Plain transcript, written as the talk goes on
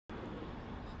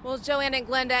Well, Joanne and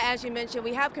Glenda, as you mentioned,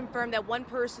 we have confirmed that one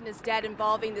person is dead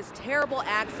involving this terrible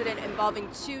accident involving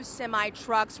two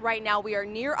semi-trucks. Right now we are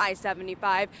near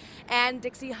I-75 and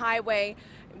Dixie Highway,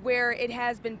 where it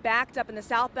has been backed up in the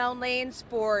southbound lanes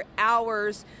for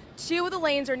hours. Two of the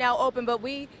lanes are now open, but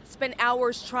we spent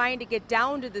hours trying to get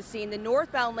down to the scene. The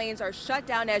northbound lanes are shut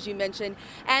down, as you mentioned,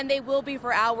 and they will be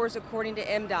for hours, according to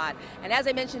MDOT. And as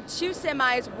I mentioned, two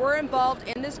semis were involved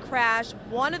in this crash.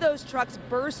 One of those trucks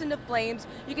burst into flames.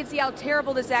 You can see how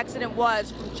terrible this accident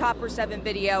was from Chopper 7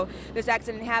 video. This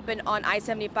accident happened on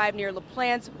I-75 near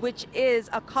LaPlante, which is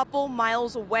a couple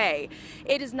miles away.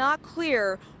 It is not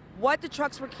clear what the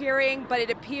trucks were carrying, but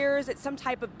it appears it's some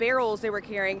type of barrels they were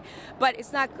carrying. But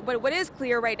it's not. But what is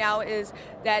clear right now is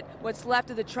that what's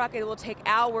left of the truck, it will take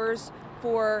hours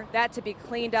for that to be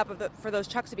cleaned up, for those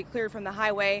trucks to be cleared from the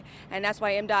highway, and that's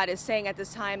why MDOT is saying at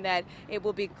this time that it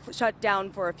will be shut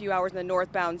down for a few hours on the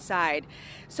northbound side.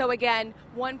 So again,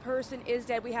 one person is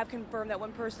dead. We have confirmed that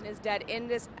one person is dead in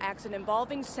this accident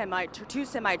involving two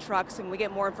semi trucks, and when we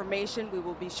get more information, we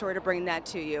will be sure to bring that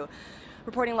to you.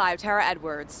 Reporting live, Tara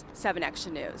Edwards, 7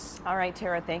 Action News. All right,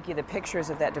 Tara, thank you. The pictures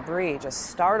of that debris,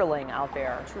 just startling out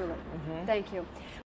there. Truly. Thank you.